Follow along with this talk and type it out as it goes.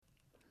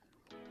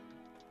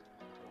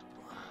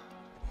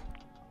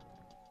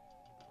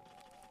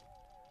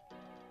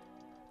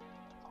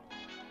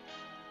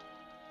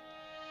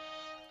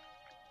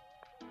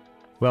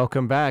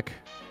Welcome back.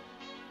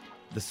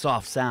 The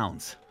soft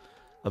sounds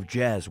of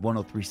Jazz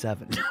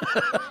 103.7.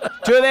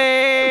 To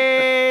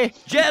the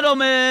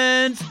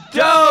Gentlemen's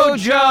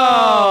Dojo!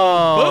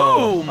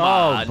 Boom!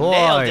 Oh, boy.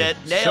 Nailed it.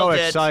 So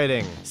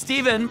exciting.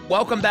 Steven,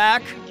 welcome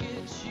back.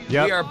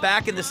 Yep. We are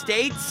back in the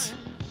States.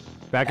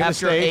 Back in the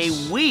after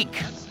States.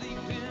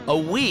 a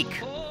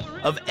week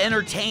of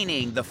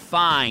entertaining the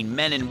fine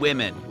men and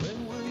women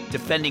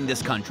defending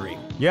this country.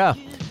 Yeah.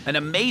 An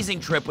amazing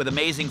trip with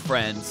amazing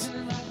friends.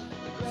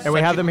 And we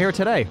have them here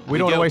today. We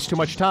don't want to waste too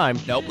much time.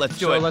 Nope, let's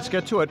do So it. let's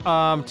get to it.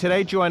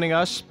 Today joining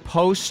us,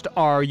 post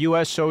our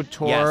USO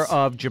tour Yes.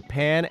 of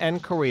Japan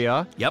and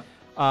Korea. Yep.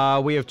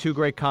 We have two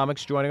great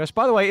comics joining us.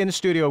 By the way, in the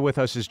studio with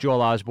us is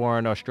Joel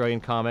Osborne, Australian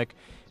comic.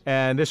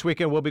 And this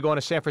weekend we'll be going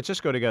to San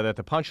Francisco together at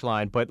the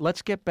Punchline. But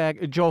let's get back.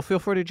 Joel, feel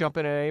free to jump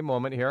in at a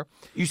moment here.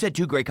 You said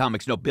two great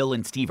comics. No, Bill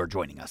and Steve are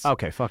joining us.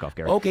 Okay, fuck off,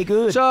 Gary. Okay,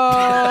 good.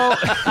 So,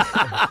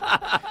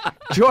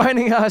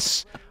 joining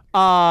us,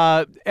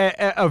 a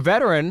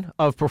veteran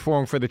of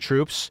performing for the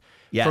troops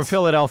Yes. from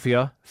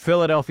Philadelphia.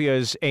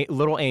 Philadelphia's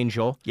Little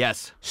Angel.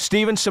 Yes.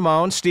 Stephen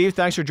Simeone. Steve,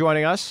 thanks for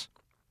joining us.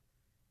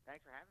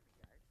 Thanks for having me,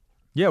 guys.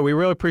 Yeah, we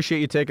really appreciate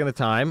you taking the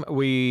time.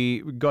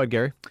 Go ahead,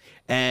 Gary.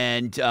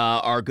 And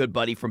our good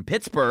buddy from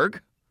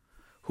Pittsburgh,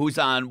 who's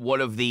on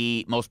one of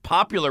the most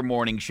popular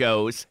morning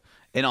shows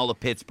in all of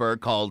Pittsburgh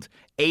called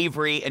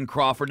Avery and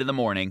Crawford in the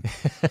Morning.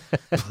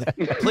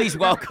 Please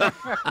welcome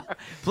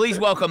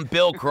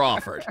Bill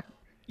Crawford.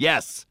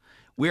 Yes,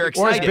 we're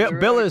excited.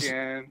 Or as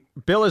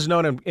Bill is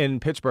known in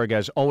Pittsburgh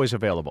as always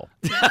available.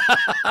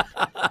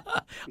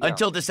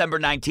 Until December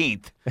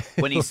 19th,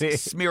 when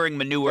he's smearing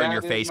manure in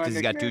your face because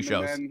he's got two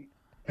shows.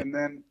 And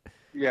then,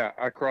 yeah,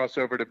 I cross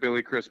over to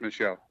Billy Christmas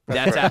Show.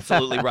 That's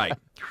absolutely right.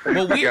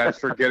 Well, Thank you guys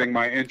for getting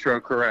my intro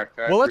correct.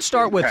 Well, let's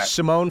start with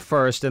Simeone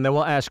first, and then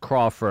we'll ask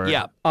Crawford.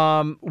 Yeah.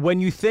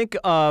 When you think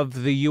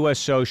of the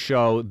USO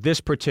show,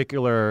 this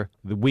particular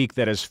week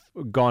that has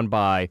gone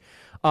by,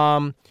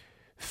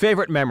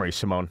 favorite memory,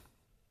 Simeone?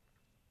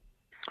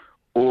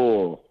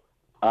 Ooh.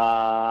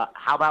 How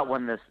about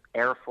when this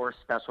Air Force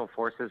Special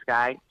Forces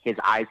guy, his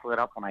eyes lit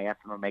up when I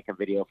asked him to make a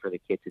video for the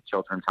kids at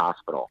Children's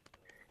Hospital.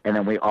 And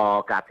then we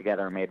all got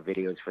together and made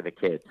videos for the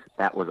kids.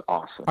 That was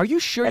awesome. Are you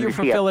sure And you're to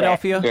from see a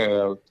Philadelphia?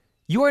 Yeah.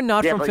 You are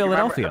not from but you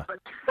remember- Philadelphia.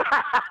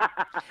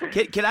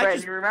 Can I But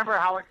just... you remember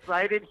how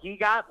excited he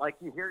got? Like,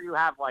 you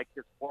have, like,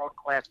 this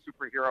world-class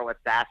superhero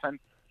assassin.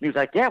 He was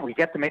like, yeah, we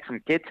get to make some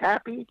kids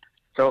happy.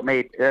 So it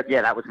made,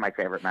 that was my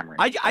favorite memory.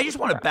 I just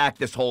want to back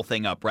this whole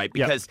thing up, right?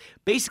 Because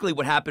basically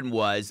what happened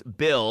was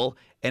Bill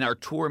and our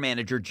tour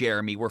manager,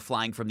 Jeremy, were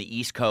flying from the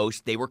East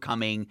Coast. They were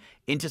coming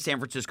into San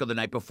Francisco the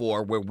night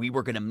before where we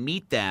were going to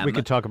meet them. We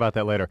can talk about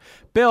that later.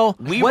 Bill,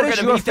 We what were is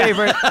gonna your meet them.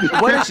 favorite?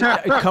 What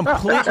is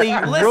completely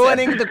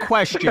ruining the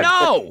question?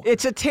 No.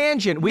 It's a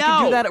tangent. We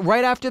can No. do that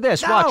right after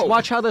this. No.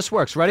 Watch how this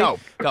works. Ready? Go.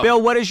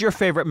 Bill, what is your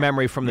favorite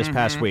memory from this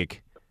past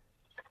week?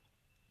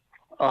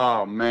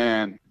 Oh,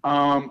 man.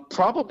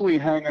 Probably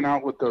hanging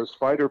out with those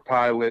fighter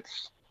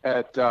pilots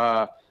at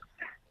the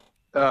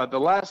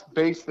last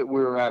base that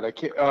we were at.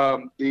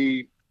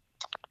 The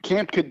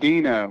Camp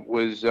Kadena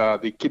was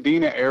the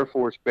Kadena Air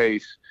Force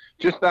Base.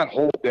 Just that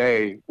whole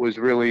day was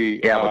really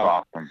it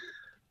was awesome.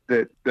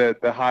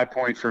 the high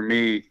point for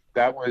me.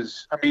 That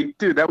was,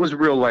 that was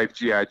real life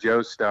G.I.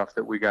 Joe stuff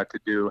that we got to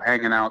do,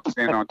 hanging out,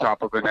 standing on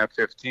top of an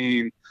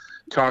F-15,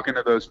 talking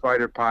to those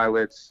fighter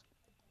pilots,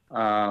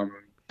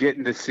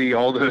 getting to see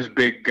all those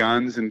big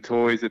guns and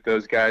toys that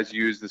those guys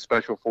use, the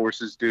Special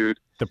Forces dude.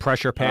 The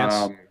pressure pants.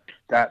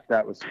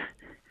 That was,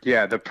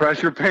 the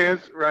pressure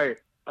pants, right.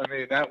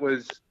 That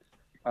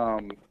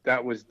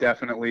was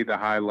definitely the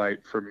highlight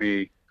for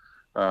me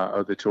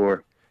of the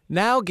tour.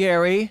 Now,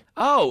 Gary.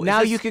 Oh,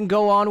 now you can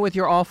go on with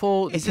your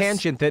awful Is this-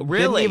 tangent that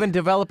really? didn't even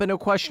develop into a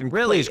question.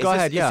 Really? Please, go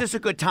ahead. Is this a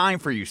good time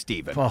for you,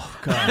 Steven? Oh,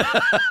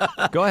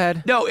 God. Go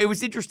ahead. No, it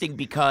was interesting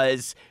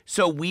because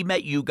we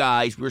met you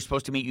guys. We were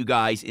supposed to meet you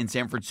guys in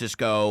San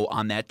Francisco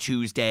on that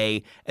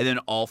Tuesday and then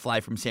all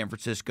fly from San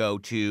Francisco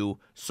to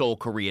Seoul,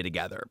 Korea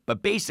together.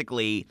 But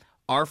basically,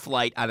 our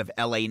flight out of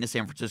L.A. into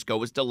San Francisco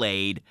was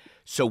delayed,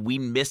 so we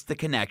missed the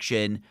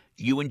connection.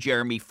 You and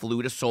Jeremy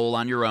flew to Seoul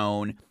on your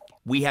own.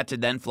 We had to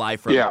then fly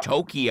from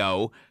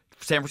Tokyo,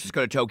 San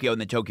Francisco to Tokyo,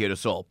 and then Tokyo to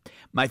Seoul.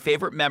 My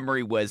favorite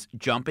memory was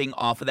jumping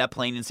off of that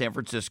plane in San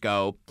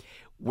Francisco.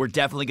 We're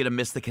definitely going to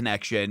miss the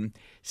connection.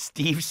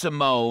 Steve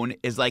Simeone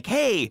is like,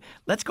 hey,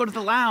 let's go to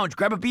the lounge,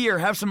 grab a beer,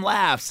 have some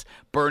laughs.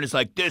 Byrne is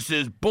like, this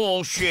is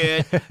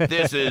bullshit.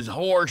 This is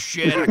horse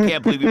shit. I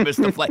can't believe we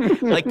missed the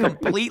flight. Like,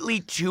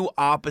 completely two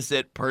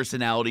opposite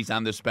personalities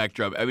on the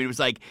spectrum. It was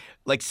like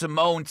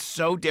Simeone,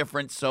 so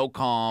different, so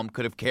calm,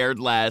 could have cared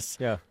less.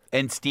 Yeah.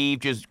 And Steve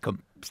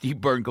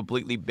Byrne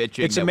completely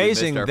bitching. It's that we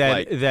missed amazing our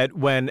that flight. that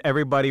when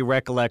everybody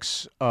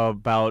recollects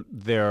about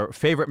their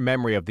favorite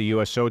memory of the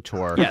USO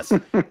tour, Yes.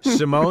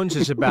 Simone's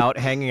is about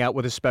hanging out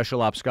with a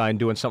special ops guy and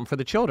doing something for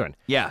the children.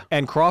 Yeah.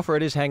 And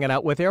Crawford is hanging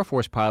out with Air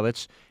Force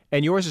pilots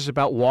and yours is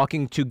about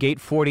walking to gate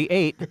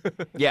 48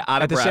 Yeah,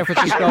 out at of the breath. San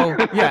Francisco.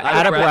 Yeah,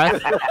 out of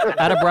breath.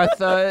 Out of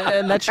breath.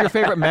 And that's your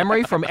favorite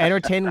memory from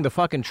entertaining the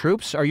fucking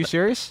troops? Are you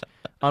serious?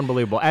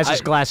 Unbelievable. As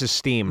his glasses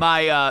steam.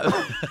 My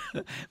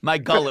my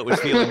gullet was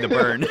feeling the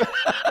burn.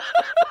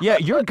 Yeah,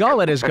 your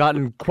gullet has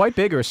gotten quite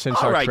bigger since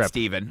All our right, trip.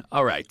 Stephen.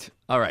 All right.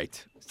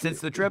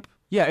 Since the trip?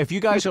 Yeah, if you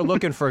guys are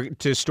looking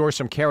to store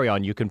some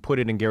carry-on, you can put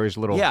it in Gary's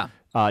little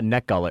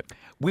neck gullet.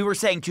 We were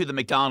saying, too, the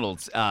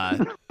McDonald's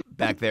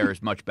back there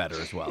is much better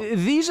as well.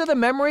 These are the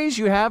memories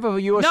you have of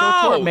a USO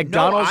tour?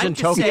 McDonald's in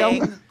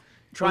Tokyo?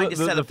 Trying to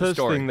set up the first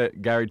story. thing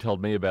that Gary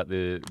told me about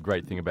the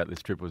great thing about this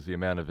trip was the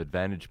amount of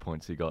advantage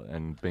points he got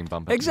and being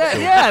bumped up.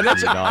 Exactly.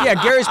 Yeah,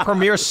 Gary's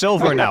premier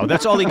silver now.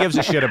 That's all he gives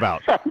a shit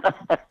about.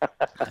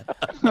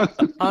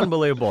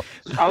 Unbelievable.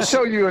 I'll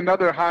show you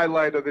another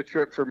highlight of the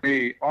trip for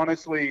me.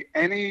 Honestly,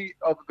 any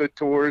of the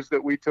tours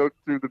that we took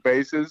through the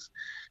bases,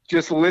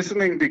 just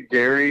listening to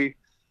Gary,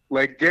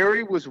 like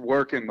Gary was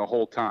working the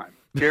whole time.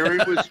 Gary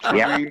was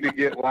trying to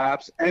get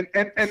laps. And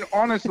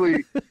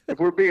honestly, if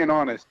we're being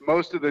honest,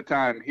 most of the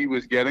time he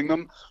was getting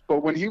them.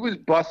 But when he was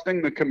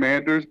busting the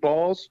commander's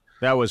balls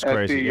that was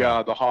crazy,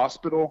 at the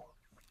hospital,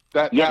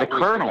 that was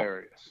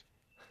hilarious.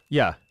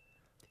 Yeah.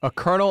 A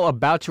colonel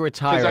about to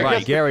retire.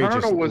 Right. Gary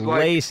just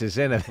laces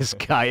into this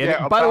guy.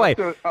 And by the way,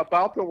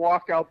 about to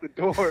walk out the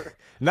door.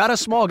 Not a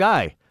small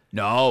guy.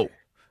 No,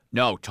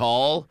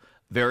 tall,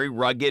 very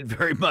rugged,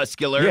 very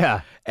muscular. Yeah.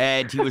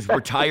 And he was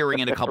retiring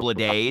in a couple of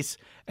days.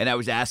 And I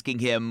was asking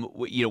him,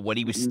 what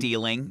he was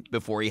stealing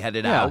before he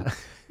headed out.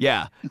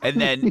 Yeah.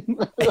 And then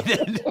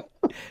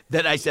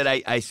I said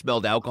I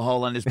smelled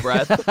alcohol on his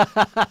breath.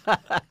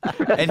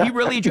 And he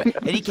really enjoyed.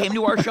 And he came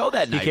to our show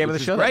that night. He came to the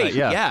show great. that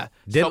night. Yeah.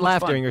 Didn't so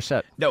laugh during your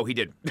set. No, he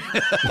didn't.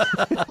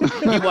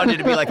 He wanted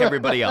to be like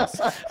everybody else.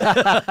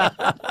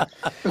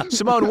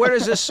 Simeone,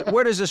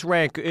 where does this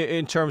rank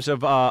in terms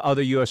of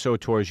other USO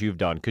tours you've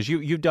done? Because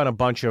you've done a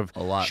bunch of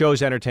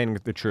shows entertaining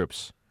the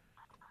troops.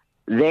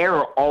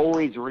 They're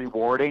always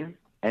rewarding,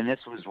 and this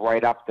was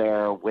right up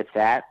there with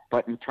that.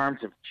 But in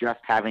terms of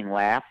just having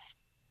laughs,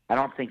 I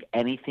don't think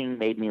anything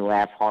made me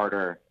laugh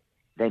harder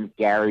than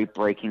Gary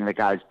breaking the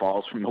guy's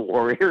balls from the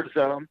Warrior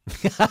Zone.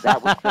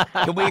 That was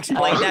Can we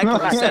explain that?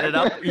 Can we set it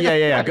up?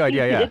 Yeah. Go ahead.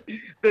 Yeah.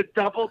 The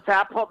double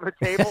tap on the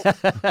table.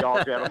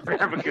 Y'all gentlemen,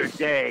 have a good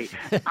day.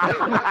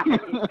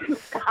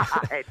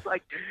 It's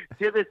like,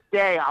 to this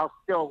day, I'll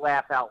still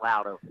laugh out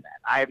loud over that.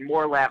 I had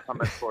more laughs on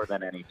the tour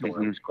than any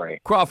tour. It was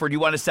great. Crawford, you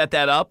want to set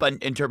that up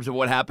in terms of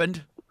what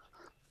happened?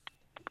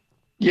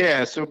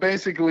 Yeah, so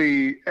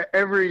basically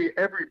every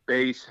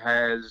base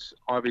has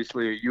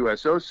obviously a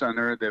USO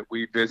center that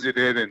we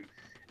visited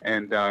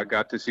and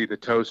got to see the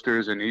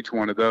toasters in each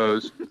one of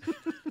those,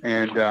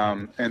 and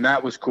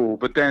that was cool.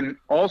 But then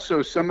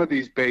also some of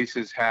these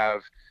bases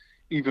have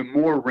even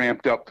more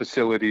ramped up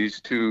facilities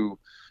to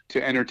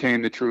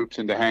entertain the troops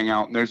and to hang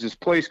out. And there's this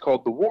place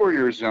called the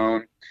Warrior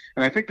Zone,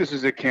 and I think this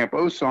is at Camp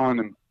Osan,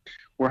 and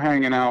we're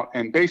hanging out,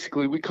 and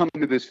basically we come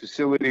to this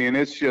facility, and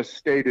it's just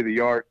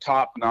state-of-the-art,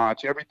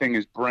 top-notch. Everything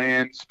is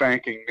brand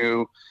spanking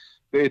new.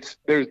 There's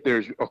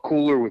a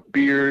cooler with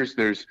beers.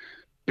 There's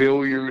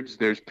billiards.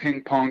 There's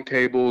ping-pong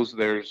tables.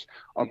 There's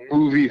a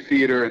movie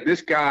theater, and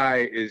this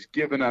guy is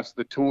giving us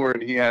the tour,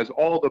 and he has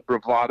all the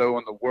bravado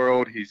in the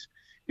world. He's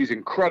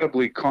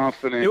incredibly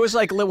confident. It was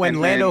like when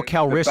Lando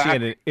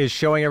Calrissian is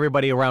showing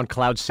everybody around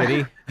Cloud City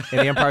in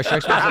The Empire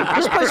Strikes Back.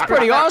 This place is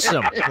pretty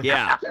awesome.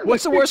 Yeah.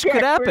 What's the worst that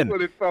could happen?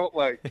 What it felt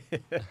like.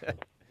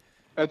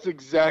 That's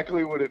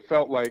exactly what it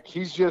felt like.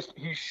 He's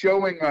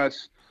showing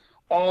us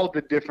all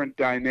the different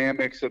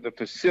dynamics of the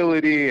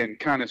facility and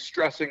kind of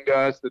stressing to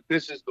us that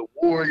this is the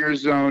Warrior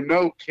Zone.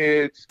 No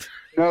kids,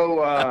 no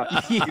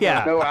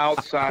no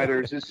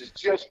outsiders. This is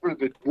just for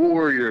the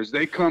Warriors.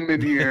 They come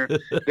in here,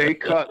 they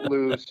cut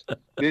loose.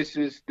 This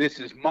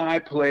is my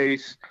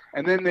place.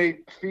 And then they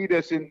feed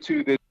us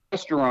into the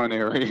restaurant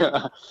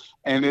area,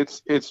 and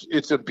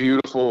it's a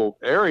beautiful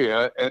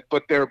area,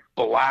 but they're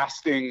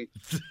blasting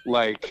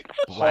like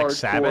Black hardcore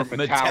Sabbath,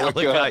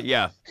 Metallica.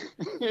 Yeah.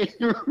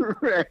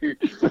 Right.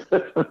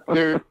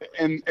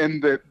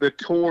 And the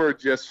tour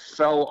just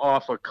fell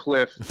off a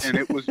cliff, and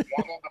it was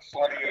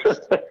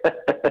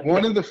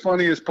one of the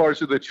funniest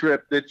parts of the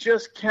trip that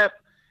just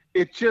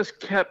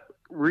kept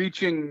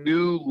reaching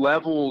new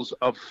levels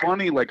of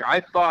funny. Like, I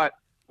thought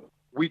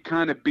we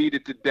kind of beat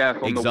it to death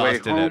on the way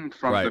home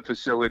from the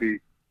facility.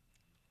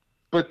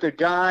 But the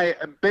guy,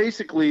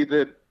 basically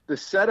the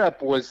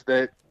setup was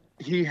that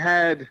he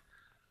had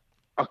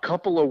a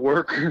couple of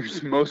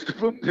workers, most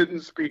of them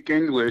didn't speak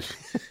English,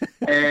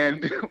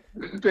 and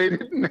they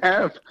didn't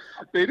have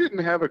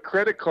a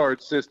credit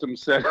card system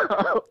set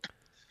up.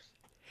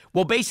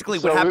 Well, basically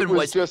what happened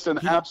was just an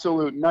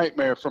absolute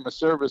nightmare from a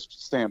service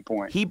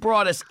standpoint. He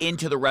brought us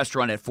into the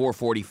restaurant at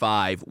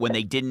 4:45 when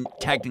they didn't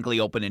technically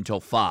open until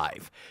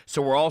 5.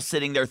 So we're all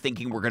sitting there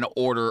thinking we're going to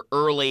order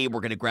early, we're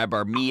going to grab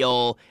our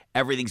meal,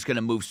 everything's going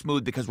to move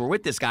smooth because we're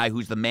with this guy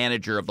who's the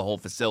manager of the whole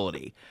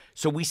facility.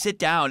 So we sit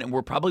down and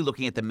we're probably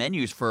looking at the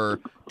menus for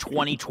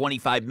 20,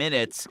 25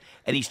 minutes,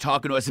 and he's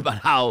talking to us about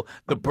how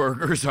the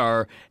burgers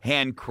are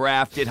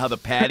handcrafted, how the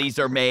patties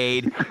are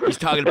made. He's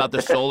talking about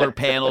the solar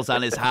panels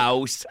on his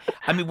house.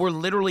 I mean, we're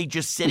literally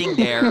just sitting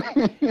there,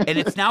 and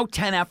it's now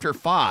 10 after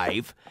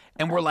 5,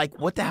 and we're like,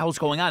 what the hell's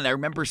going on? And I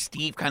remember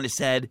Steve kind of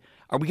said,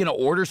 are we going to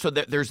order? So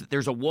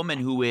there's a woman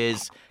who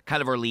is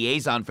kind of our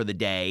liaison for the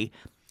day.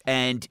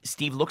 And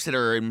Steve looks at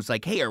her and was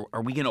like, hey,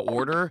 are we going to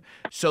order?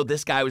 So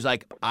this guy was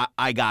like,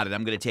 I got it.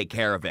 I'm going to take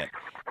care of it.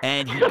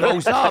 And he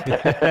goes up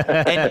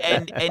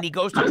and he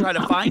goes to try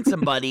to find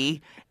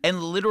somebody,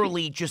 and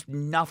literally just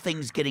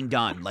nothing's getting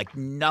done. Like,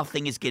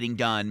 nothing is getting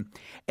done.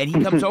 And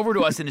he comes over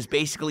to us and is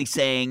basically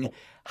saying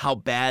how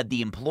bad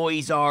the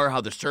employees are, how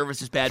the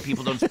service is bad,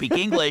 people don't speak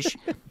English.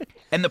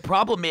 And the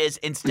problem is,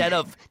 instead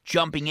of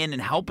jumping in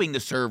and helping the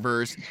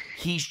servers,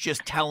 he's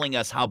just telling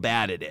us how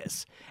bad it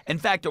is. In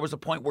fact, there was a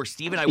point where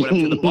Steve and I went up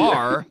to the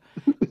bar,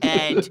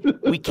 and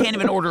we can't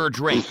even order a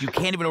drink. You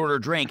can't even order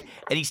a drink.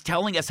 And he's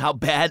telling us how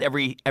bad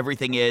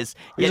everything is.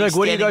 He's like,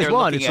 what do you guys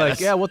want? It's like,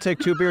 us. yeah, we'll take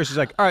 2 beers. He's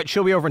like, all right,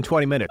 she'll be over in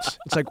 20 minutes.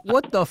 It's like,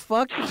 what the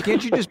fuck?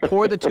 Can't you just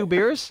pour the 2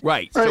 beers?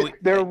 Right. Right, So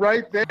they're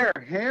right there.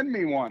 Hand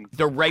me one.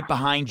 they're right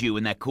behind you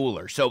in that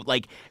cooler. So,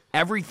 like,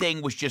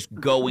 everything was just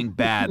going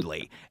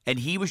badly. And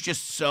he was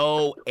just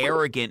so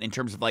arrogant in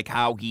terms of, like,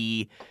 how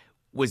he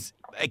was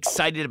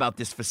excited about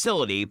this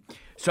facility.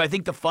 So I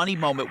think the funny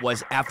moment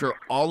was, after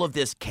all of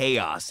this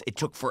chaos, it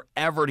took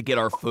forever to get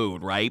our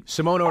food, right?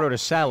 Simeone ordered a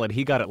salad.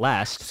 He got it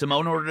last.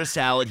 Simeone ordered a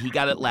salad. He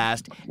got it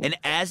last. And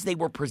as they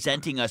were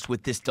presenting us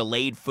with this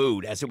delayed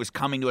food, as it was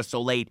coming to us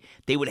so late,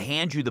 they would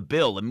hand you the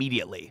bill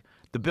immediately.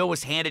 The bill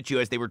was handed to you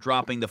as they were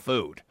dropping the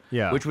food,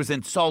 which was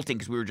insulting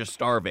because we were just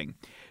starving.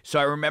 So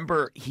I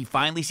remember he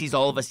finally sees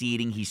all of us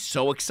eating. He's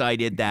so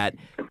excited that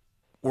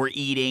we're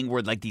eating.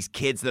 We're like these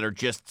kids that are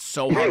just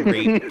so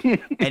hungry.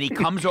 And he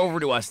comes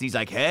over to us and he's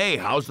like, hey,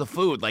 how's the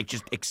food? Like,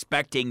 just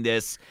expecting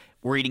this.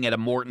 We're eating at a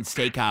Morton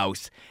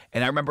Steakhouse.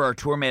 And I remember our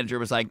tour manager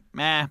was like,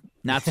 meh,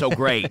 not so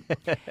great.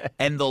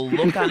 And the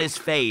look on his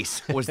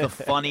face was the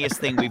funniest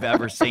thing we've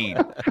ever seen.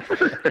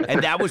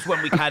 And that was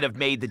when we kind of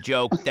made the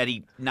joke that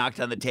he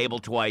knocked on the table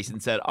twice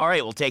and said, all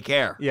right, well, take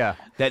care. Yeah.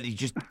 That he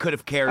just could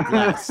have cared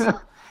less.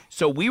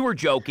 So we were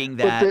joking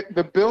that But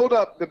the build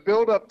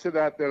up to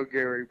that, though,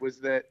 Gary, was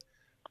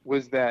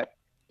that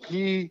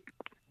he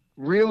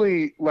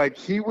really, like,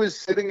 he was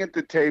sitting at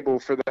the table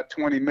for that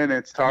 20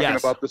 minutes talking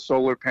about the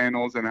solar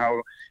panels and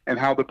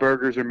how the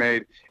burgers are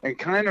made, and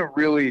kind of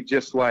really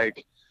just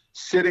like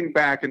sitting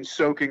back and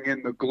soaking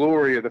in the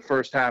glory of the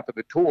first half of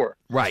the tour.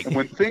 Right. And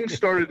when things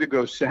started to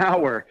go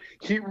sour,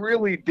 he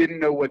really didn't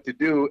know what to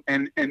do,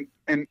 and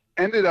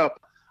ended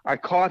up, I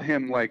caught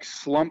him like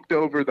slumped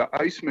over the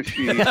ice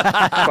machine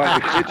by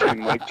the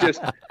kitchen, like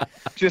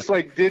just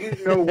like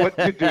didn't know what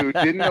to do,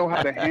 didn't know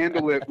how to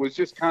handle it, was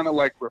just kind of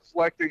like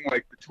reflecting,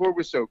 like the tour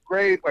was so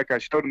great, like I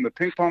showed him the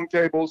ping pong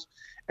tables,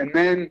 and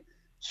then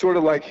sort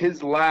of like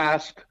his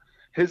last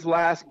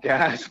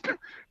gasp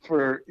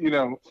for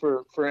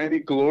any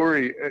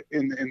glory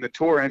in the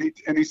tour,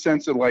 any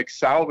sense of like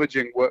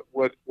salvaging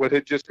what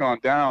had just gone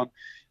down.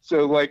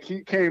 So like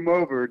he came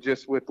over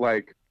just with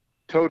like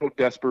total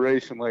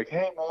desperation, like,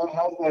 hey man,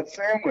 how's that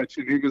sandwich?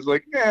 And he was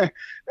like, eh.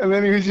 And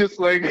then he was just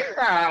like,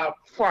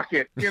 fuck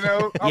it, I'm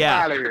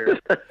out of here.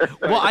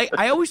 Well,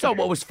 I always thought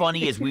what was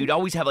funny is we would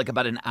always have like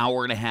about an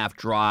hour and a half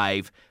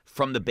drive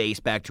from the base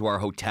back to our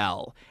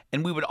hotel,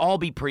 and we would all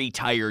be pretty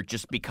tired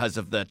just because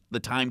of the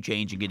time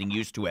change and getting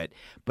used to it.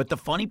 But the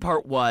funny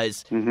part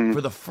was, for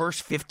the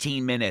first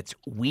 15 minutes,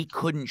 we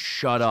couldn't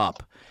shut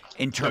up.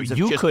 In terms of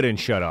you couldn't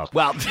shut up.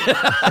 Well,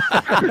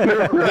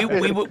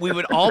 we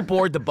would all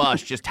board the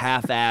bus just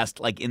half-assed,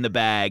 like in the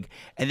bag,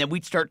 and then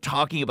we'd start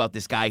talking about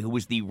this guy who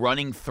was the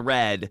running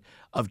thread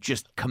of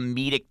just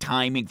comedic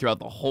timing throughout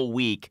the whole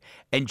week,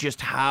 and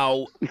just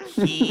how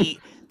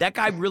that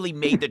guy really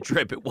made the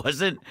trip. It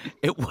wasn't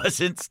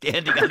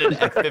standing on an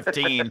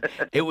F-15.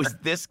 It was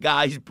this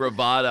guy's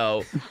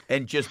bravado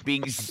and just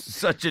being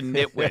such a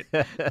nitwit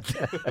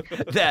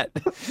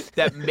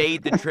that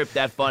made the trip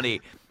that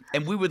funny.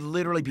 And we would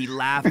literally be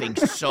laughing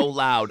so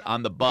loud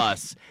on the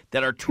bus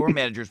that our tour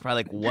manager was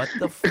probably like, what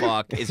the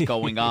fuck is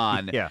going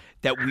on? Yeah.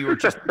 That we were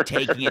just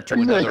taking it to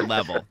another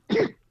level.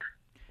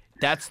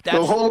 That's the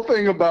whole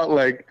thing about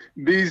like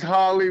these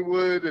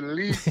Hollywood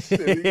elites,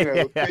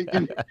 and,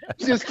 thinking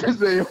just because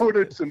they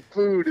ordered some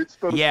food, it's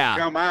supposed to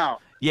come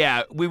out.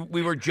 Yeah, we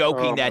were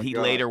joking that he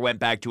later went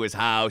back to his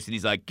house, and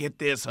he's like, get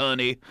this,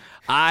 honey.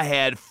 I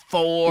had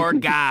 4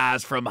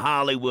 guys from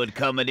Hollywood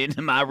coming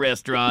into my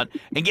restaurant,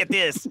 and get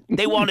this,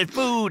 they wanted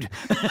food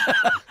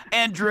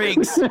and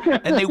drinks,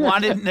 and they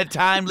wanted it in a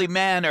timely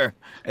manner.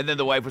 And then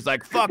the wife was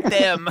like, fuck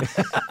them.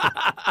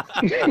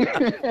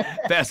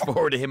 Fast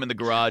forward to him in the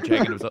garage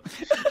hanging himself.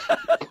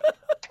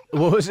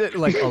 What was it?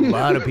 Like, a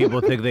lot of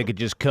people think they could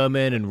just come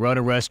in and run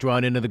a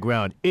restaurant into the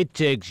ground. It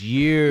takes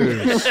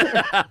years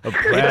of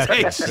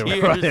practice It to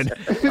takes run years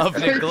it. of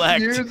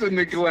neglect Years of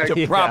neglect.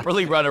 to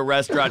properly run a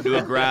restaurant to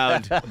a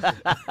ground.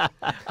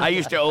 I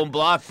used to own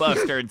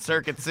Blockbuster in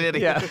Circuit City.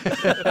 Yeah.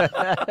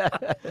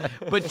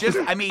 But just,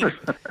 I mean,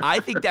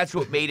 I think that's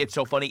what made it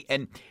so funny.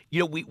 And,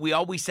 you know, we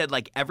always said,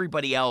 like,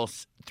 everybody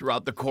else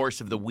throughout the course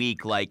of the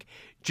week, like,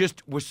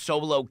 just was so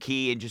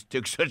low-key and just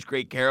took such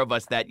great care of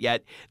us that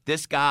yet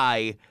this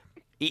guy,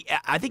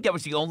 I think that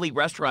was the only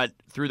restaurant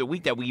through the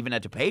week that we even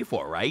had to pay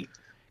for, right?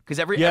 Because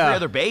every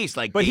other base,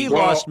 like, But he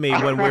lost me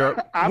when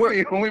I'm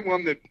the only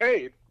one that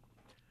paid.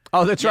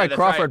 Oh, that's Yeah, right. that's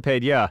Crawford right.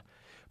 paid, yeah.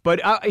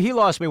 But he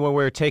lost me when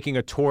we were taking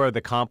a tour of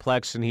the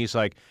complex, and he's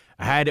like,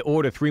 I had to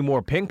order 3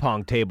 more ping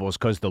pong tables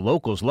because the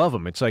locals love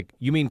them. It's like,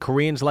 you mean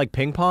Koreans like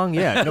ping pong?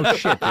 Yeah, no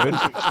shit, dude.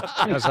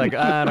 I was like,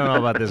 I don't know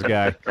about this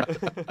guy.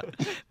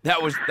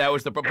 That was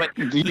the but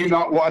Do you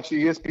not watch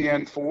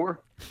ESPN 4?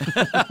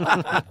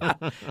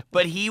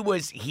 But he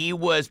was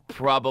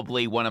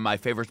probably one of my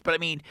favorites. But I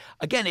mean,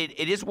 again,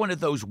 it is one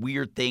of those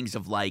weird things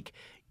of, like,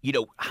 you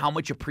know, how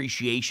much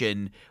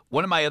appreciation.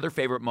 One of my other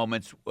favorite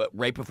moments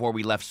right before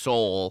we left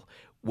Seoul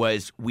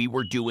was we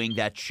were doing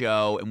that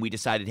show and we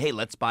decided, hey,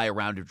 let's buy a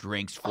round of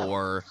drinks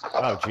for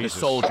the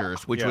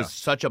soldiers, which was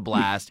such a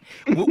blast.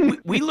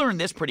 We learned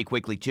this pretty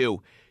quickly,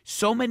 too.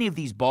 So many of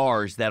these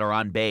bars that are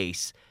on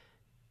base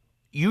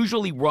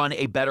usually run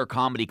a better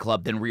comedy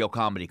club than real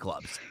comedy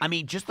clubs. I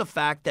mean, just the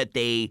fact that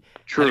they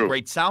had a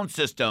great sound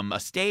system, a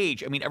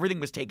stage, I mean,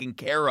 everything was taken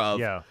care of.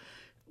 Yeah.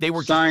 They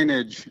were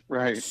Signage,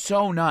 right.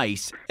 so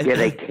nice. Yeah,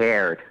 they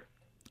cared.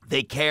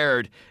 They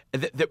cared.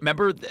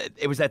 Remember,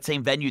 it was that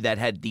same venue that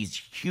had these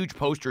huge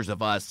posters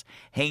of us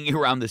hanging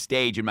around the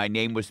stage, and my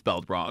name was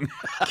spelled wrong.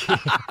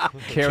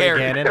 Carrie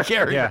Gannon.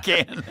 Carrie Yeah.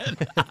 Gannon.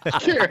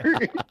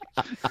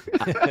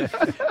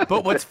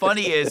 But what's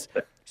funny is,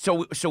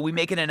 so we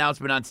make an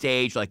announcement on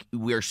stage, like,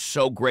 we're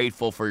so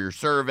grateful for your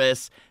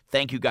service.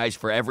 Thank you guys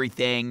for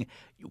everything.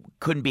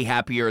 Couldn't be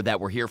happier that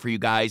we're here for you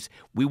guys.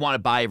 We want to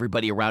buy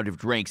everybody a round of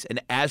drinks.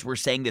 And as we're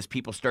saying this,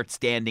 people start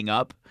standing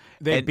up.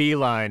 They and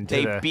beeline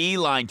to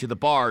beeline to the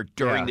bar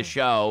during Yeah. the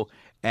show.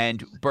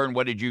 And Byrne,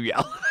 what did you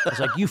yell?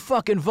 It's like, you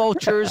fucking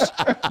vultures,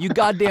 you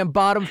goddamn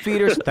bottom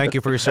feeders. Thank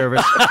you for your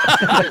service.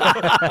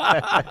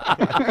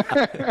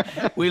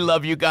 We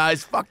love you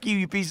guys. Fuck you,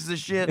 you pieces of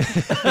shit.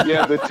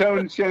 Yeah, the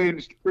tone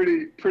changed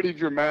pretty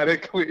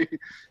dramatically.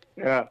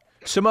 Yeah.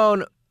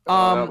 Simone,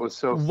 that was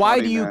so why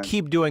funny, do you man.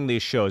 keep doing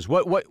these shows?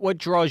 What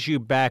draws you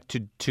back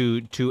to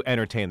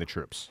entertain the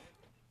troops?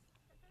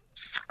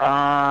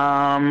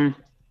 I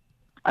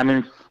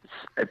mean,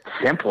 it's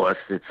simplest.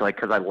 It's like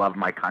because I love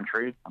my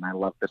country and I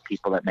love the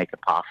people that make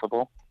it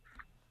possible.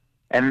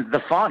 And the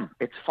fun.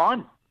 It's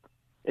fun.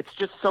 It's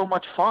just so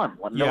much fun.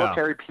 When Yeah.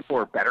 military people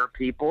are better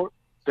people,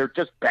 they're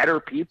just better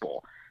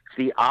people. It's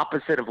the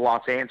opposite of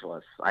Los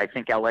Angeles. I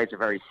think LA is a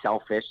very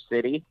selfish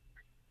city.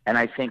 And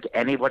I think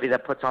anybody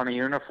that puts on a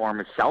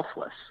uniform is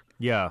selfless.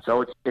 Yeah.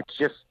 So it's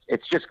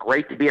just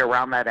great to be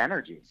around that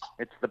energy.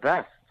 It's the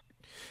best.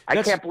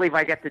 I can't believe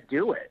I get to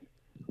do it.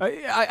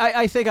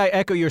 I think I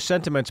echo your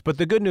sentiments, but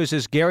the good news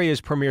is Gary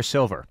is Premier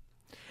Silver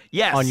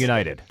Yes. on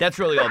United. That's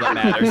really all that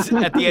matters.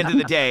 At the end of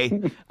the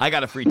day, I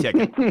got a free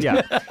ticket.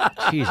 Yeah.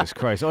 Jesus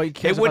Christ. Oh, he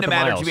cares It wouldn't have about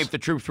the mattered miles. to me if the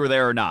troops were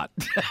there or not.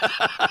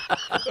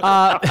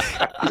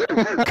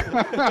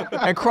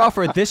 And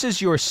Crawford, this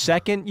is your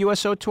second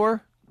USO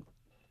tour?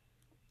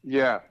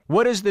 Yeah.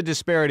 What is the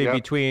disparity Yep.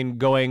 between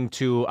going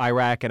to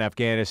Iraq and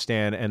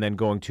Afghanistan and then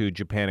going to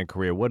Japan and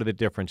Korea? What are the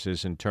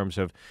differences in terms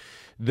of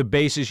the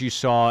bases you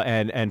saw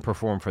and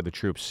perform for the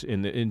troops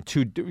in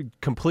two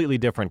completely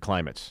different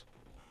climates?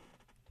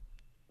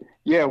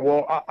 Yeah,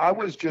 well, I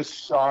was just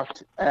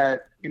shocked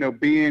at,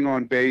 being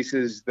on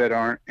bases that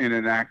aren't in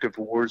an active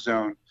war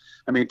zone.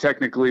 I mean,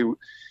 technically,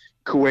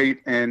 Kuwait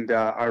and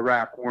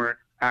Iraq weren't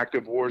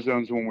active war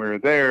zones when we were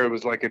there. It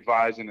was like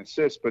advise and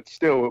assist, but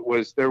still,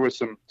 there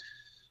was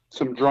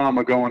some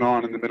drama going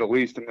on in the Middle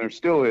East, and there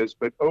still is.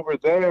 But over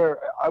there,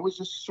 I was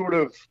just sort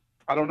of,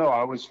 I don't know,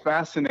 I was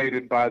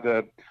fascinated by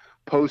the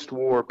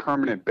post-war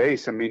permanent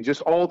base. I mean,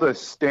 just all the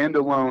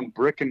standalone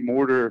brick and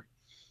mortar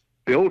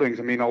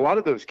buildings. I mean, a lot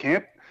of those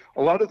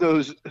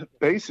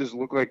bases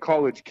look like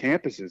college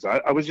campuses.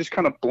 I was just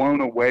kind of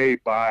blown away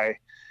by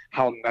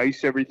how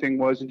nice everything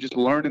was, and just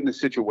learning the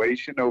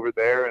situation over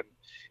there and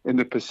in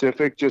the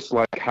Pacific, just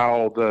like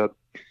how the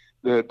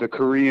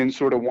Koreans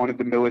sort of wanted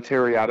the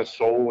military out of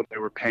Seoul and they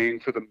were paying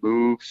for the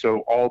move. So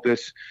all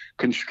this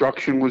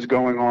construction was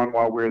going on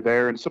while we were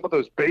there. And some of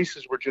those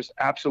bases were just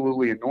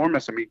absolutely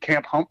enormous. I mean,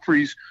 Camp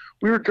Humphreys,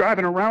 we were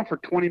driving around for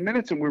 20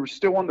 minutes and we were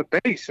still on the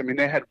base. I mean,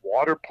 they had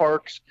water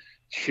parks,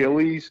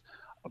 Chili's,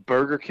 a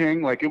Burger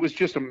King. Like, it was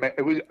just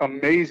it was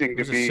amazing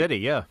to me a city,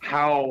 yeah.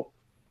 how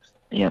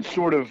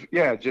sort of,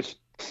 just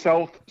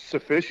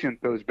self-sufficient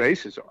those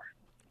bases are.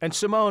 And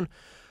Simone,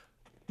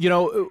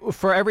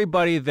 for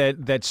everybody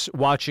that's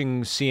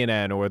watching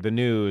CNN or the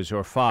news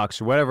or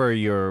Fox, or whatever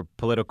your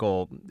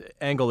political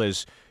angle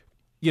is,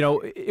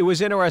 it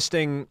was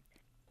interesting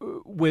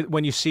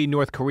when you see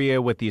North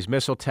Korea with these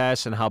missile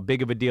tests and how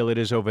big of a deal it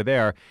is over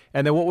there,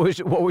 and then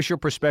what was your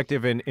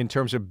perspective in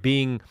terms of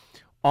being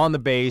on the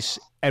base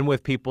and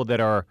with people that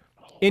are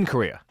in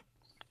Korea?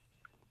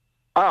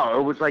 Oh,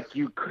 it was like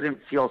you couldn't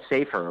feel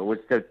safer. It was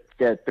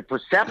the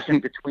perception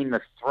between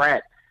the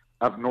threat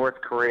of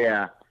North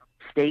Korea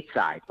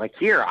stateside. Like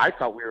here, I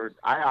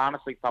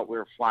honestly thought we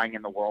were flying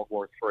into World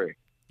War III.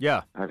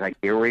 Yeah. I was like,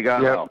 here we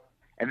go. Yep.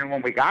 And then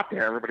when we got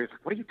there, everybody's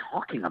like, what are you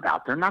talking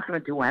about? They're not going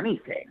to do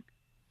anything.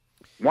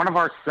 One of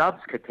our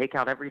subs could take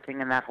out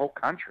everything in that whole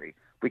country.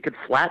 We could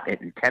flatten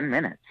it in 10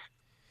 minutes.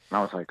 And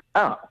I was like,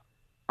 oh,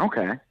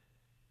 okay.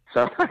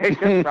 So I just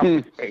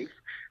felt safe.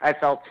 I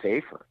felt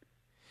safer.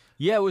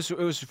 Yeah, it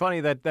was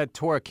funny that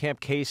tour at Camp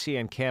Casey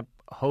and Camp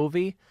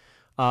Hovey.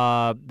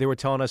 They were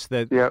telling us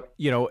that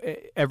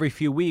every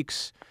few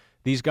weeks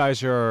these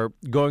guys are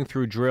going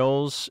through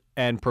drills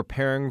and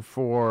preparing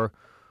for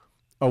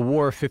a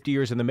war 50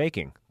 years in the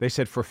making. They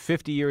said for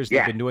 50 years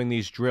they've been doing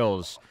these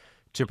drills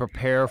to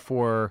prepare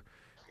for,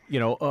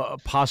 a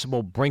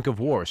possible brink of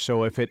war.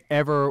 So if it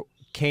ever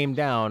came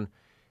down,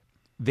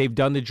 they've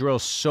done the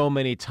drills so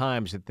many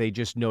times that they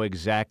just know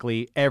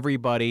exactly.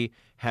 Everybody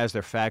has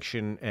their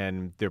faction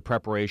and their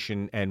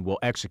preparation and will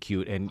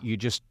execute, and you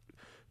just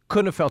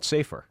couldn't have felt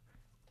safer.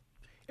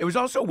 It was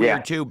also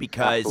weird, too,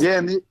 because...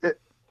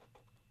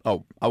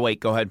 Oh, I'll wait.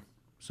 Go ahead.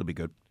 This will be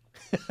good.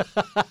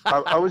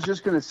 I was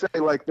just going to say,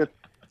 like,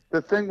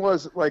 the thing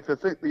was, like,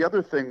 the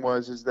other thing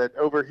was, is that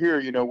over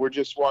here, we're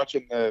just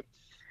watching the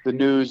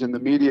news and the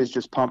media is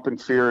just pumping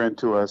fear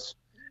into us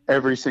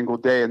every single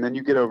day. And then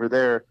you get over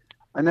there,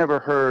 I never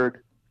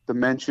heard the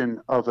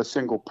mention of a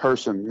single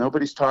person.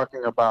 Nobody's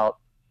talking about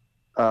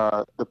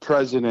the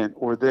president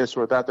or this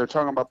or that. They're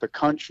talking about the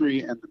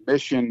country and the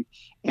mission.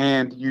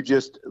 And you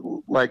just,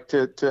 like,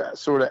 to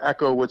sort of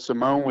echo what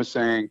Simeone was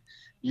saying,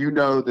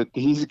 that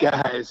these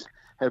guys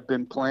have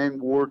been playing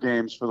war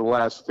games for the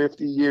last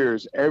 50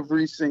 years.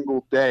 Every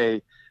single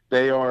day,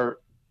 they are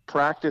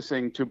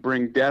practicing to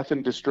bring death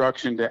and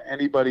destruction to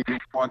anybody who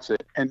wants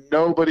it, and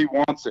nobody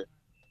wants it.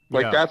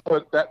 Like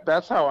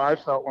that's how I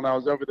felt when I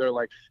was over there.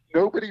 Like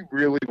nobody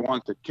really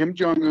wants it. Kim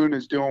Jong-un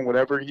is doing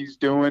whatever he's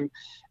doing,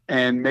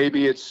 and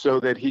maybe it's so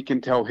that he can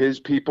tell his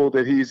people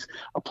that he's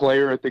a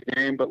player at the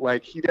game, but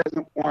like he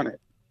doesn't want it.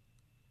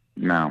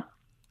 No.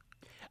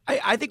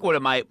 I think one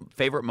of my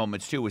favorite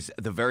moments, too, was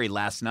the very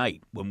last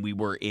night when we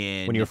were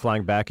in... When you were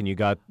flying back and you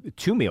got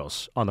 2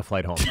 meals on the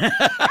flight home.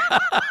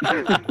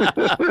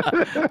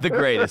 The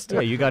greatest. Yeah,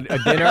 you got a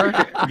dinner.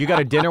 You got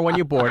a dinner when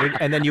you boarded,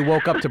 and then you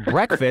woke up to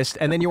breakfast,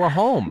 and then you were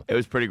home. It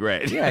was pretty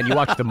great. Yeah, and you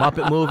watched the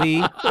Muppet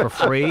movie for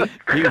free.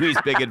 Pee-wee's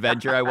Big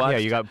Adventure I watched. Yeah,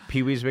 you got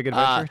Pee-wee's Big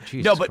Adventure?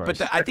 Jesus no, but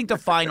Christ. I think the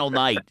final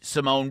night,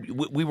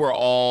 Simeone, we were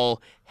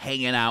all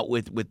hanging out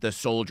with the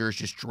soldiers,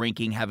 just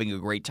drinking, having a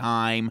great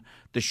time.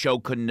 The show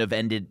couldn't have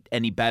ended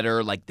any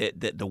better. Like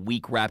the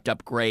week wrapped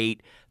up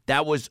great.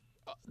 That was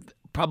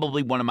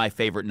probably one of my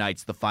favorite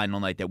nights. The final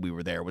night that we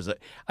were there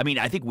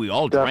I think we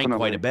all drank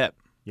quite a bit.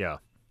 Yeah,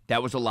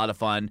 that was a lot of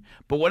fun.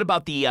 But what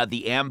about the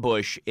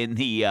ambush in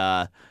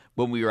the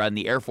when we were on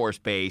the Air Force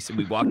base and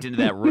we walked into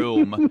that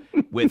room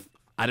with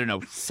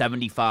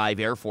 75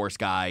 Air Force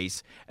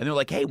guys, and they're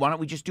like, hey, why don't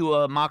we just do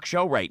a mock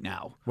show right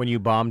now? When you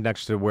bombed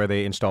next to where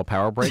they install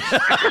power brakes?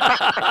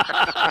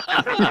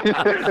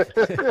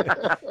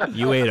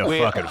 You ate a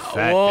fucking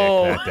fat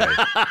dick that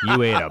day.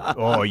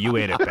 You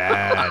ate it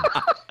bad.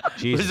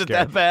 Jesus, Was it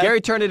Gary. that bad?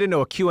 Gary turned it into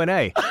a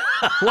Q&A.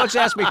 Who wants to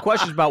ask me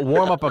questions about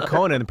warm up a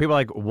Conan? And people are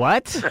like,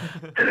 what?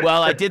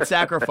 Well, I did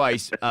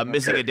sacrifice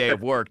missing a day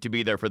of work to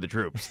be there for the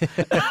troops.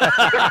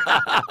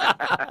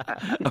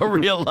 A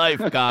real life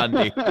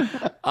Gandhi.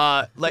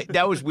 Like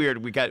that was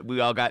weird. We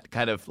all got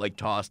kind of like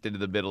tossed into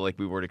the middle like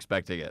we weren't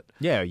expecting it.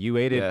 Yeah, you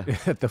ate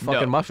it at the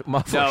fucking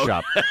muffler No.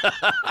 shop.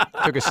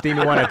 Took a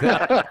steamy one at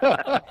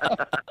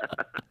that.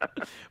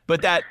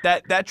 But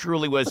that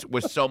truly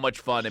was so much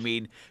fun. I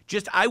mean,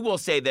 I will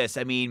say this.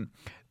 I mean,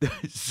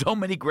 so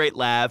many great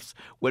laughs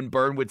when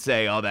Byrne would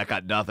say, "Oh, that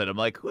got nothing." I'm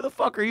like, "Who the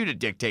fuck are you to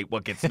dictate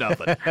what gets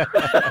nothing?"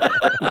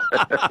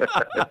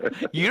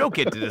 You don't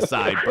get to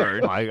decide,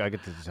 Byrne. I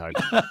get to decide.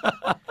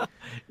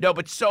 No,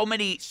 but so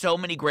many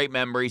great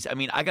memories. I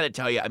mean, I got to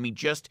tell you, I mean,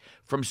 just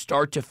from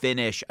start to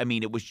finish, I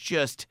mean, it was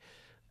just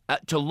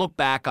to look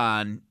back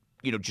on,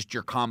 just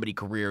your comedy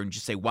career and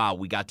just say, wow,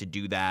 we got to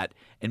do that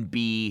and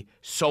be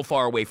so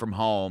far away from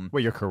home.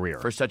 Well, your career.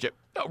 For such a,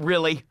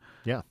 really?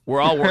 Yeah. We're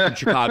all working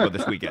Chicago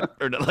this weekend,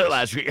 or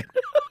last weekend.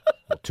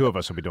 Well, 2 of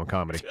us will be doing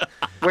comedy.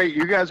 Wait,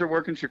 you guys are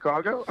working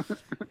Chicago?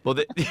 Well,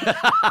 look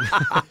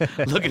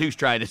at who's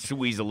trying to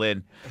weasel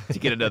in to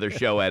get another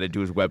show added to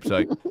his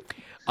website.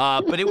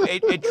 But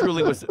it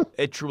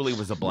truly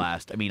was a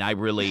blast. I mean, I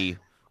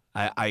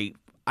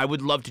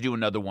would love to do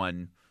another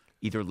one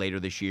either later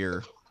this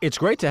year. It's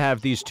great to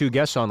have these 2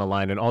 guests on the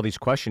line and all these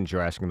questions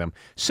you're asking them.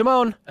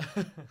 Simeone,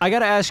 I got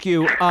to ask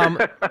you,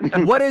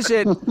 what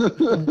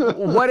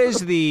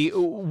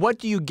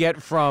do you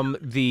get from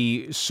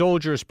the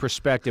soldiers'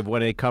 perspective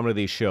when they come to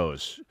these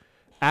shows?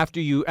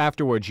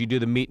 Afterwards, you do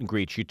the meet and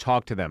greets, you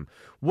talk to them.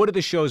 What do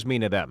the shows mean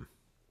to them?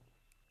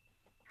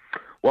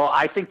 Well,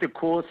 I think the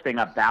coolest thing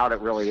about it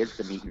really is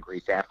the meet and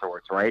greets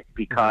afterwards, right?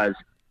 Because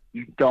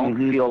you don't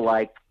feel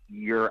like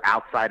you're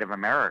outside of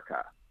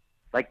America.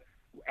 Like,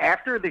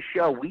 after the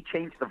show, we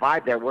changed the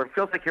vibe there where it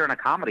feels like you're in a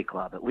comedy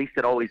club. At least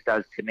it always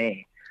does to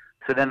me.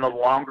 So then the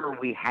longer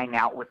we hang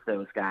out with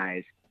those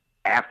guys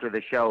after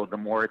the show, the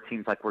more it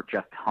seems like we're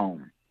just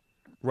home.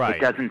 Right.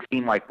 It doesn't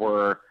seem like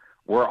we're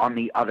on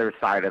the other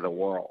side of the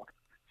world.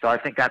 So I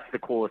think that's the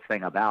coolest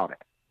thing about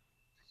it.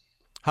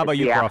 How about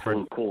you, Crawford?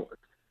 Absolute coolest.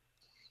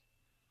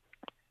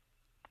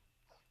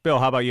 Bill,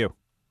 how about you?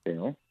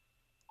 Bill?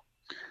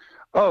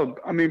 Oh,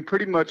 I mean,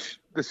 pretty much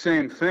the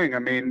same thing. I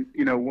mean,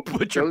 you know,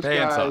 Put your those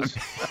pants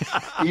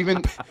guys,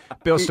 even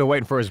Bill's still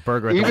waiting for his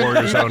burger at the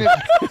Warrior Zone.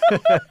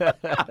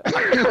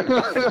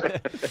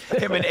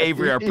 Him and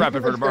Avery are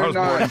prepping for tomorrow's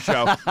morning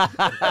show.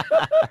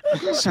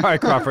 Sorry,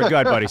 Crawford. Go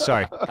ahead, buddy.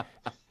 Sorry.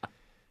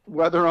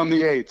 Weather on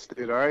the 8th,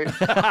 dude, all right?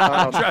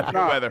 Traffic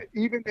weather.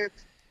 Even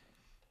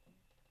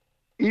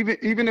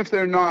if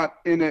they're not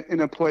in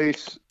a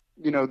place,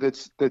 you know,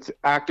 that's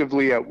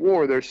actively at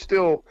war, they're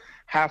still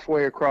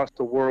halfway across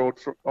the world,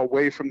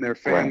 away from their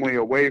family,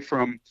 away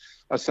from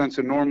a sense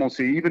of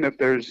normalcy. Even if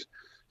there's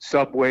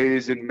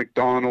Subways and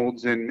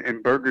McDonald's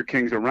and Burger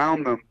Kings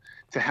around them,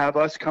 to have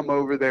us come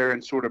over there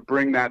and sort of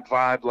bring that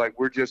vibe, like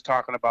we're just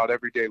talking about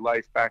everyday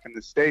life back in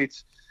the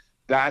States,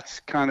 that's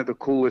kind of the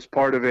coolest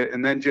part of it.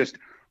 And then just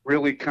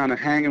really kind of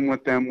hanging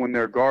with them when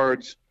their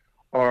guards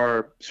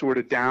are sort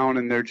of down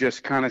and they're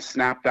just kind of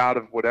snapped out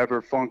of whatever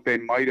funk they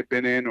might have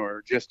been in,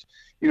 or just,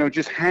 you know,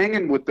 just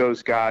hanging with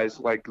those guys,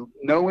 like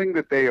knowing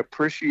that they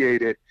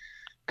appreciate it.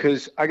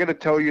 Because I got to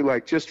tell you,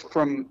 like, just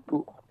from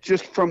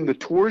the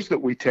tours that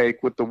we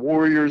take with the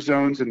Warrior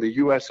Zones and the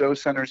USO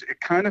centers, it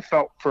kind of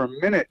felt for a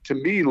minute to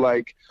me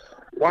like,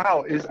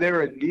 wow, is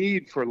there a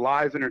need for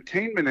live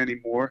entertainment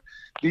anymore?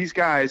 These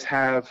guys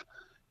have,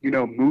 you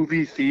know,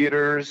 movie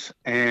theaters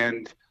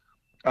and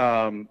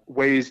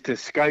ways to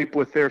Skype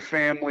with their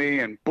family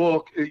and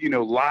book, you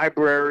know,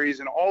 libraries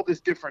and all this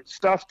different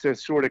stuff to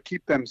sort of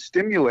keep them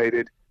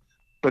stimulated.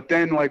 But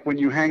then, like, when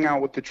you hang out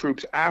with the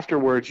troops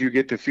afterwards, you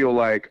get to feel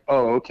like,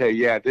 oh, okay,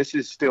 yeah, this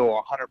is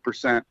still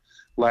 100%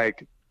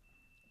 like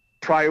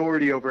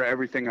priority over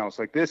everything else.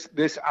 Like this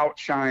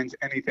outshines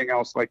anything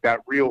else, like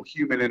that real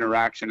human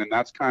interaction. And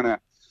that's kind of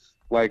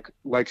like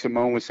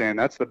Simeone was saying,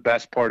 that's the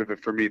best part of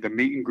it for me. The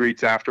meet and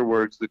greets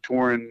afterwards, the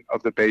touring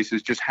of the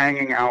bases, just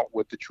hanging out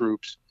with the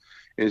troops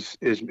is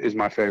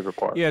my favorite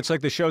part. Yeah, it's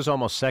like the show's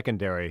almost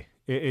secondary.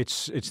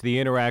 It's the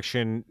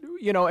interaction,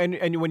 you know,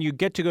 and when you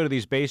get to go to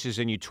these bases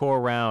and you tour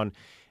around,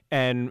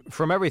 and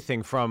from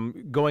everything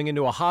from going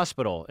into a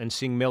hospital and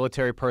seeing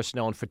military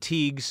personnel in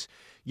fatigues,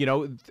 you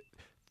know,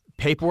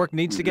 paperwork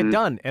needs to get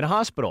done in a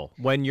hospital.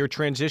 When you're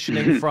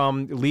transitioning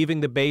from leaving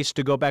the base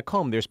to go back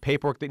home, there's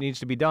paperwork that needs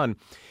to be done.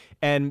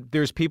 And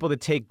there's people that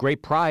take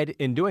great pride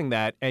in doing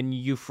that, and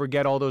you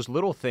forget all those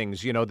little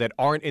things, you know, that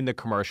aren't in the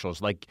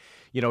commercials, like,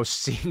 you know,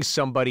 seeing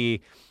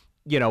somebody,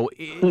 you know,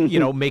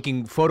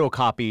 making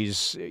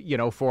photocopies, you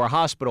know, for a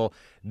hospital.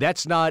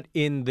 That's not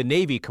in the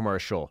Navy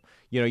commercial.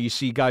 You know, you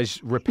see guys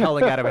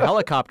rappelling out of a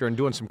helicopter and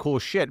doing some cool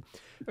shit.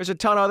 There's a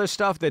ton of other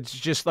stuff that's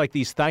just like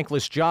these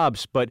thankless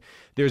jobs, but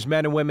there's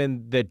men and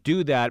women that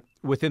do that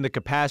within the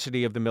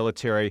capacity of the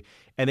military,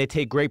 and they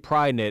take great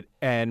pride in it.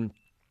 And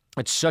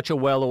it's such a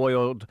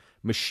well-oiled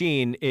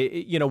machine.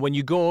 You know, when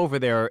you go over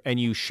there and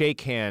you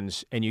shake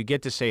hands and you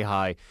get to say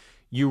hi,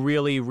 you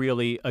really,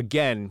 really,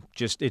 again,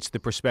 just it's the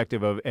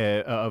perspective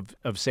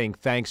of saying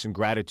thanks and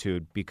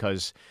gratitude,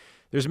 because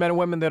there's men and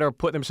women that are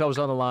putting themselves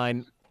on the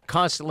line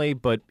constantly,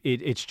 but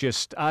it's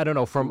just, I don't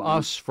know, from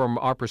us, from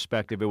our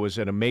perspective, it was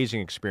an amazing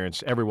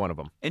experience, every one of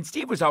them. And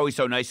Steve was always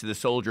so nice to the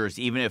soldiers,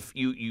 even if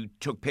you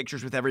took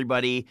pictures with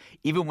everybody,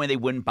 even when they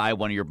wouldn't buy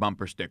one of your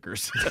bumper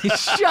stickers.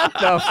 Shut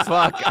the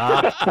fuck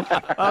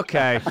up.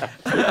 Okay.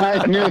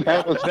 I knew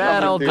that was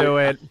That'll do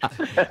it.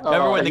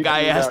 Remember when the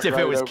guy asked if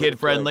it was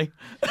kid-friendly?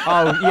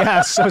 Oh,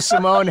 yeah, so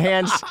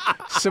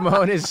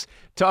Simeone is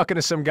talking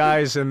to some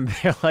guys, and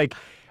they're like,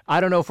 I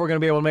don't know if we're going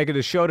to be able to make it to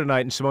the show tonight.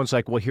 And Simone's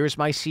like, well, here's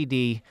my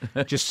CD.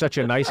 Just such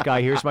a nice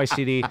guy. Here's my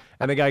CD.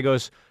 And the guy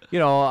goes, you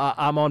know,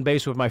 I'm on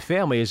base with my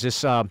family. Is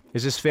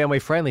this family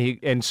friendly?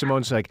 And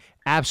Simone's like,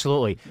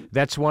 absolutely.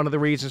 That's one of the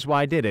reasons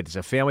why I did it. It's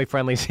a family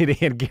friendly CD.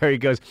 And Gary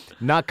goes,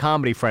 not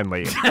comedy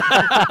friendly.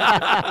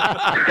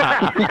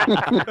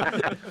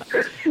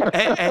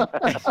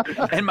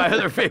 and my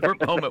other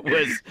favorite moment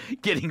was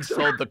getting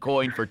sold the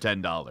coin for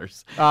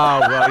 $10. Oh,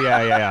 well,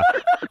 yeah.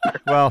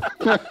 Well,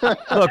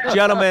 look,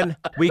 gentlemen,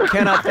 we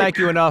cannot thank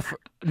you enough,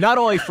 not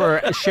only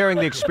for sharing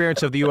the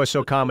experience of the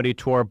USO Comedy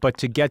Tour, but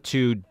to get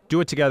to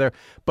do it together,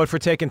 but for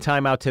taking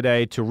time out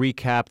today to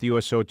recap the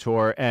USO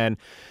Tour. And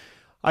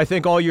I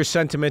think all your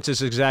sentiments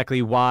is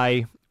exactly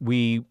why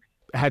we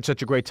had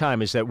such a great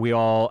time, is that we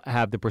all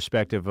have the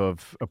perspective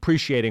of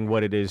appreciating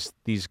what it is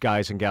these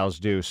guys and gals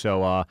do.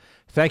 So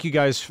thank you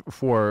guys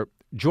for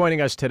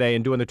joining us today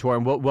and doing the tour.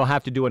 And we'll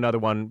have to do another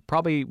one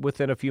probably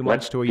within a few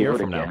months to a year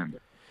from now.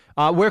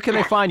 Where can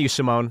they find you,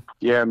 Simeone?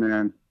 Yeah,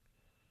 man.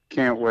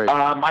 Can't wait.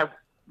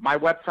 my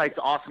website's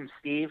Awesome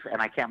Steve,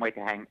 and I can't wait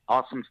to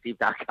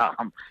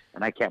awesomesteve.com,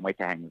 and I can't wait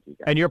to hang with you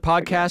guys. And your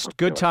podcast,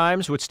 Good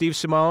Times with Steve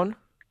Simeone?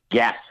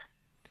 Yes.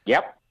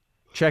 Yep.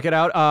 Check it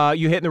out.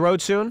 You hitting the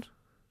road soon?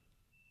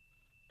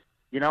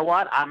 You know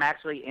what? I'm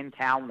actually in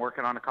town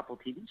working on a couple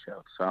TV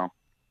shows. So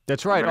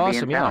that's right.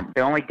 Awesome. Yeah.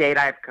 The only date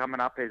I have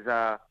coming up is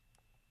the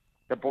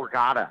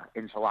Borgata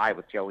in July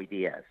with Joey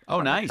Diaz.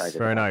 Oh, nice.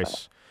 Very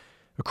nice.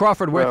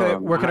 Crawford, where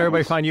can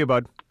everybody find you,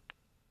 bud?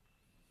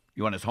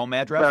 You want his home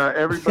address?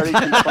 Everybody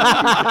can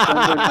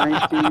find me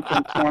December 19th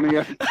and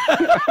 20th.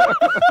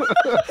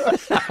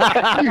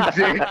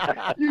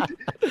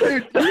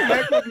 Dude, you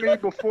heckled me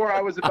before I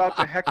was about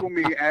to heckle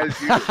me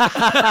as you. It's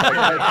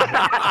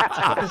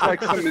like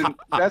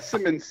that's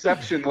some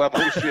Inception level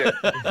shit.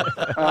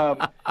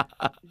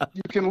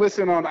 You can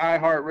listen on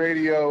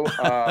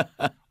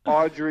iHeartRadio,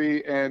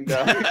 Audrey and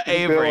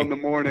Bill in the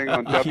morning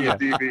on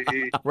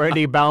WDVE.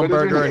 Randy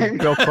Baumgartner and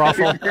Bill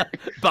Crawford.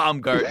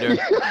 Baumgartner.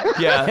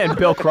 Yeah. And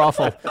Bill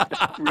Crawford.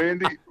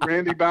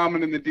 Randy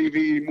Bauman and the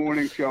DVE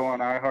Morning Show on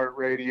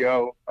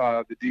iHeartRadio.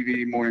 The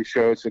DVE Morning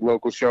Show, it's a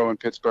local show in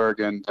Pittsburgh,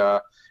 and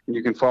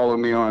you can follow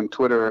me on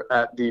Twitter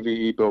at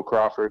DVE Bill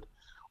Crawford.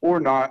 Or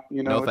not,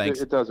 no,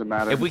 thanks. It doesn't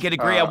matter. If we can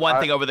agree on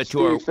one thing over the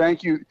tour, Steve,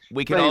 thank you.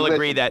 We can all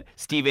agree that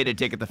Steve ate a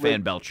dick at the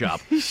fan belt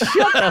shop.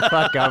 Shut the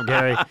fuck up,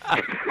 Gary.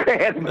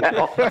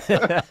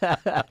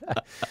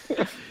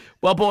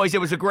 Well, boys,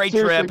 it was a great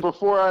Seriously,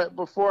 trip.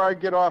 Before I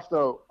get off,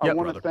 though, I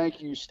want to thank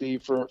you,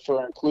 Steve, for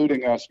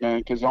including us,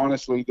 man. Because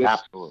honestly,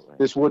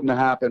 this wouldn't have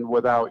happened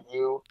without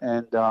you,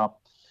 and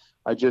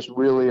I just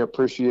really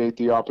appreciate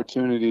the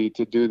opportunity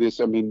to do this.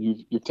 I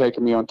mean, you've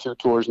taken me on 2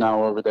 tours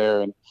now over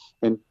there, and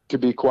to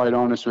be quite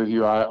honest with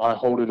you, I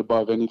hold it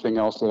above anything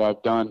else that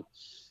I've done,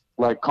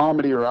 like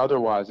comedy or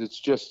otherwise. It's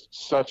just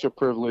such a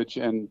privilege,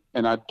 and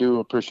I do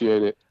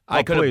appreciate it.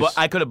 I could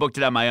have booked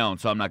it on my own,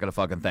 so I'm not going to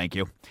fucking thank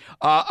you.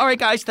 All right,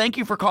 guys, thank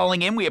you for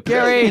calling in. We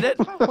appreciate it.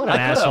 What an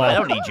asshole. I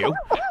don't need you.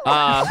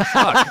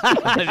 Fuck.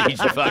 I don't need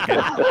you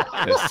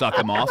fucking suck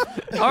him off.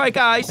 All right,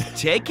 guys,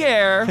 take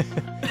care.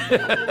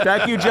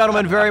 Thank you,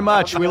 gentlemen, very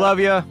much. We love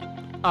you.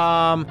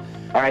 All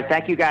right,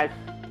 thank you, guys.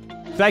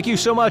 Thank you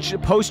so much.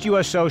 Post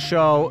USO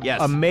show.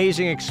 Yes.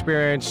 Amazing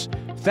experience.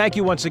 Thank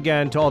you once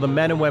again to all the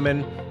men and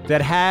women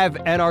that have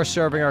and are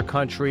serving our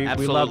country.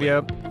 Absolutely. We love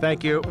you.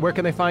 Thank you. Where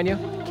can they find you?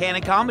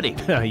 Canon Comedy.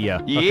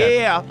 Yeah. Okay.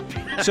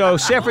 Yeah. So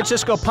San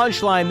Francisco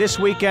Punchline this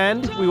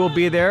weekend. We will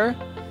be there.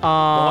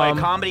 La Jolla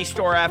Comedy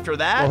Store after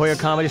that. La Jolla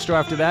Comedy Store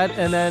after that.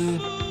 And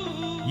then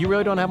you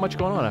really don't have much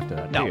going on after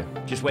that, do you?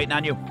 Just waiting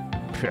on you.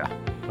 Yeah.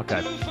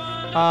 Okay.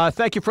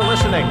 Thank you for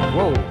listening.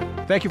 Whoa.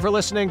 Thank you for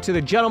listening to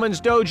the Gentleman's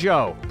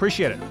Dojo.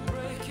 Appreciate it.